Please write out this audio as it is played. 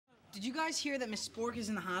Did you guys hear that Miss Spork is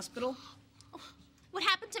in the hospital? What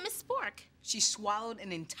happened to Miss Spork? She swallowed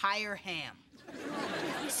an entire ham.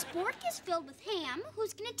 If Miss Spork is filled with ham,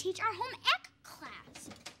 who's gonna teach our home ec class?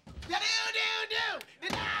 That's all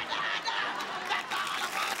I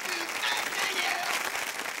want to say to you.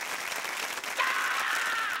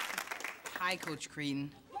 Hi, Coach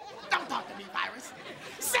Kreeton. Don't talk to me, Virus.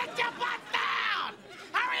 Sit your butt down!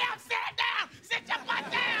 Hurry up, sit down! Sit your butt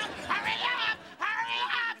down! Hurry up! Hurry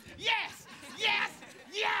up! Yes! Yes!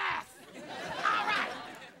 Yes! All right,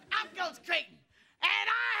 I'm Coach Kreeton, and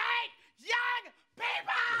I hate young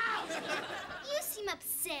people! You seem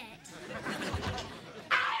upset.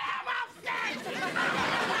 I am upset!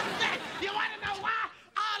 You want to know why?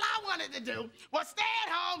 All I wanted to do was stay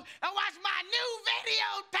at home and watch my new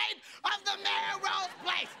videotape of the Melrose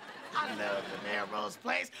Place. I love the Melrose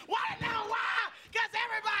Place. Want to know why? Because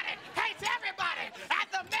everybody hates everybody at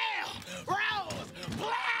the Melrose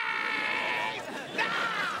Place.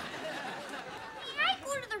 Nah! May I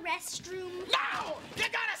go to the restroom? No!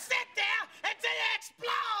 You're gonna sit there until you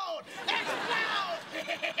explode! Explode!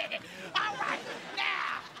 All right,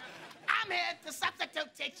 now, I'm here to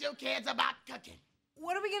substitute teach you kids about cooking.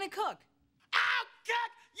 What are we gonna cook? I'll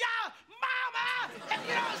cook your mama if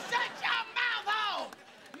you don't shut your mouth hole!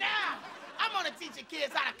 Now, I'm gonna teach you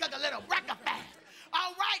kids how to cook a little breakfast.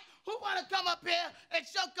 All right, who wanna come up here and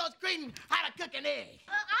show Coach Kreeton how to cook an egg?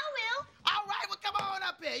 I will. All right, well, come on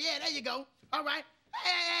up here. Yeah, there you go. All right.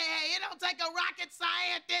 Hey, it don't take a rocket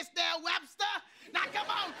scientist there, Webster. Now, come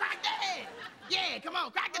on, crack the egg. Yeah, come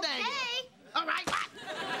on, crack the egg. Okay. All right, what?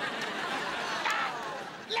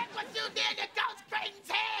 Look what you did to Coach Kreeton's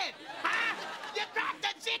head, huh? You cracked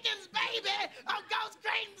the chicken's baby on Coach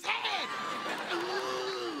Kreeton's head.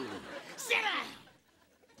 Ooh, sit down.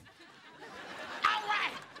 All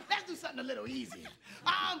right, let's do something a little easier.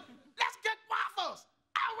 Let's cook waffles.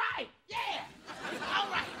 All right, yeah. All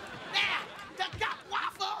right, now, to cook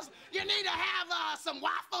waffles, you need to have some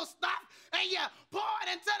waffle stuff, and you pour it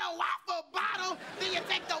into the waffle bottle, then you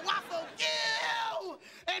take the waffle ew,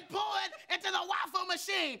 and pour it into the waffle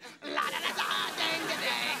machine. La da da da, ding da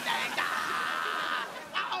ding ding da.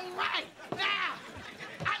 All right, now,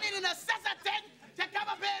 I need an necessitate to come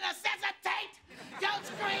up here and necessitate Coach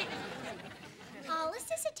Kreeton. I'll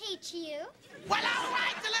necessitate you. Well, all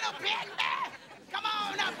right, you little pig there. Come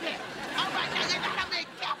on up here. All right, now you gotta be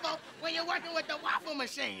careful when you're working with the waffle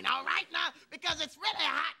machine, all right now? Because it's really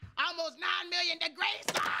hot, almost 9 million degrees.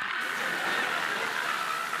 Ow!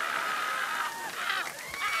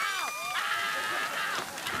 Ow!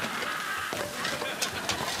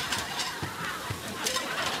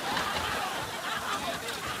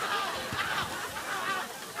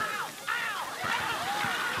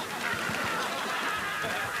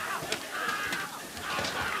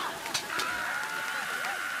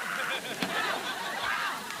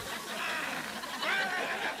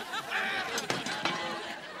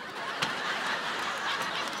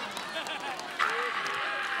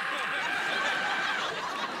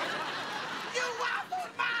 You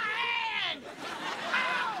waffled my hand!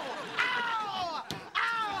 Ow! Ow!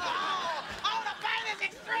 Ow! Oh, the pain is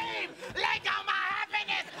extreme! Let go my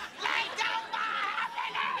happiness! Let go my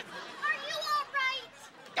happiness! Are you all right?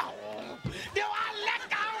 Oh, do I let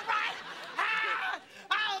go right? Ah!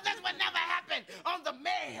 Oh, this would never happen on the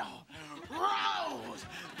Melrose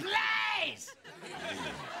Place!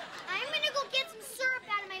 I'm gonna go get some syrup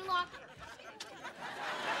out of my locker.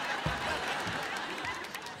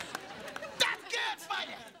 That's good for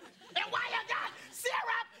you! And why you got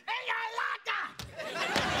syrup in your locker?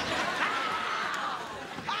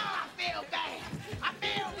 Oh, I feel bad. I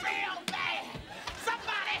feel real bad.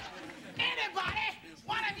 Somebody, anybody,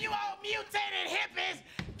 one of you old mutated hippies,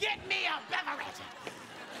 get me a beverage.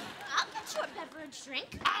 I'll get you a beverage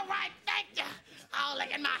drink. All right, thank you. Oh,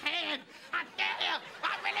 look at my hand. I tell you,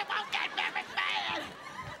 I really want that beverage bad.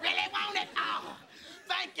 Really want it. Oh,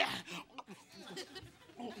 thank you.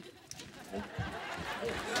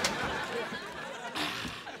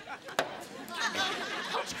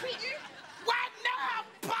 Coach Kreeton, What now,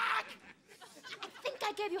 Buck? I think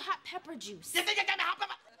I gave you hot pepper juice. You think you gave me hot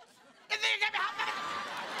pepper? You think you gave me hot pepper?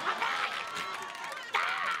 Hot pepper?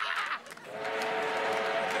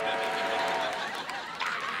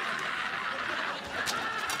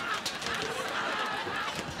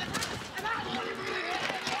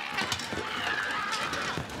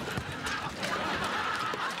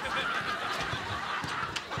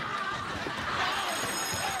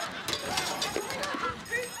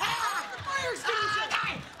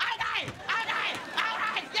 Okay, all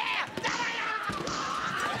right, yeah.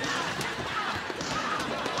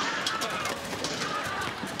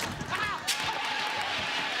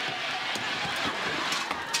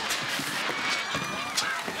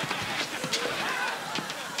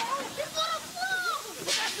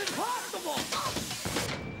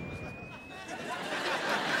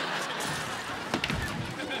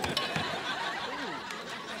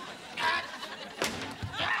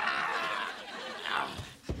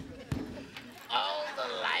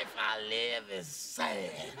 live is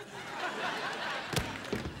sad.